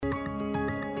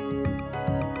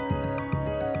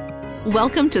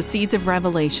Welcome to Seeds of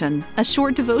Revelation, a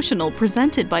short devotional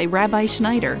presented by Rabbi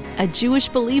Schneider, a Jewish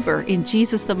believer in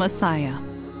Jesus the Messiah.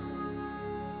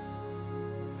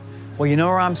 Well, you know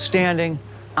where I'm standing?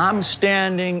 I'm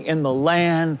standing in the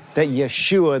land that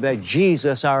Yeshua, that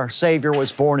Jesus, our Savior,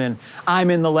 was born in. I'm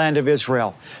in the land of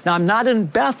Israel. Now, I'm not in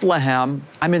Bethlehem.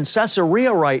 I'm in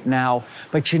Caesarea right now.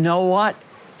 But you know what?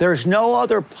 There's no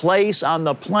other place on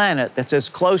the planet that's as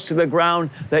close to the ground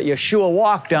that Yeshua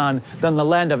walked on than the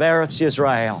land of Eretz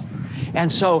Israel.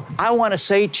 And so I want to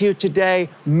say to you today,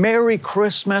 Merry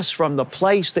Christmas from the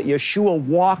place that Yeshua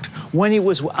walked when he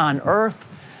was on earth.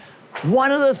 One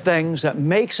of the things that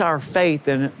makes our faith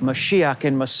in Mashiach,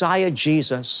 in Messiah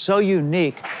Jesus, so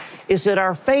unique is that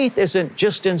our faith isn't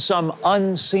just in some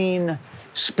unseen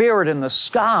spirit in the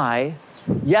sky.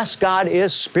 Yes, God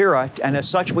is spirit, and as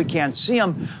such we can't see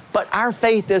him, but our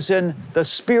faith is in the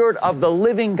Spirit of the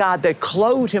living God that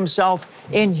clothed himself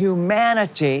in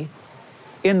humanity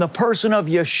in the person of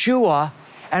Yeshua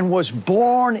and was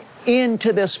born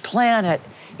into this planet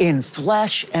in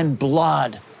flesh and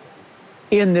blood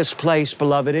in this place,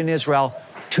 beloved, in Israel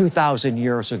 2,000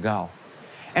 years ago.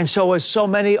 And so as so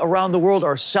many around the world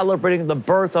are celebrating the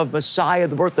birth of Messiah,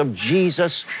 the birth of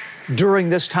Jesus during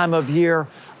this time of year,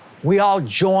 we all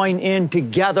join in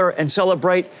together and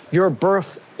celebrate your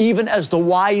birth, even as the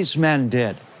wise men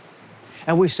did.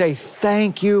 And we say,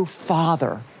 thank you,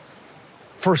 Father,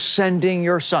 for sending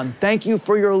your Son. Thank you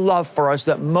for your love for us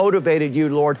that motivated you,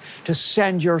 Lord, to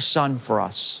send your Son for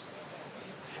us.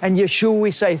 And Yeshua,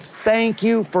 we say, thank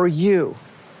you for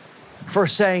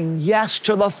saying yes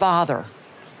to the Father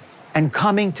and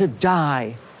coming to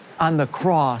die on the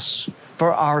cross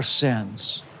for our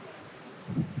sins.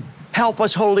 Help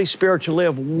us, Holy Spirit, to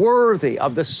live worthy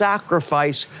of the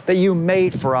sacrifice that you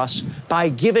made for us by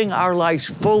giving our lives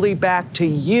fully back to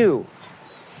you.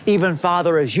 Even,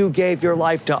 Father, as you gave your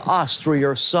life to us through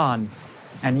your Son,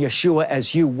 and Yeshua,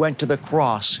 as you went to the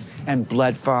cross and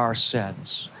bled for our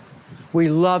sins. We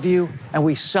love you and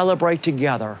we celebrate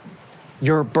together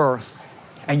your birth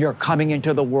and your coming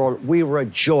into the world. We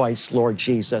rejoice, Lord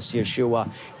Jesus, Yeshua,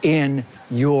 in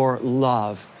your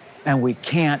love. And we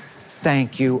can't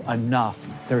thank you enough.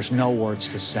 There's no words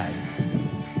to say.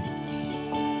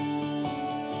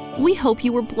 We hope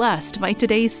you were blessed by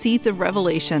today's Seeds of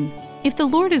Revelation. If the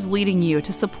Lord is leading you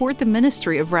to support the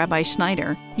ministry of Rabbi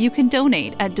Schneider, you can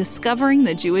donate at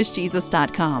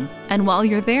discoveringthejewishjesus.com. And while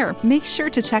you're there, make sure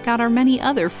to check out our many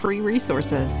other free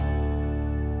resources.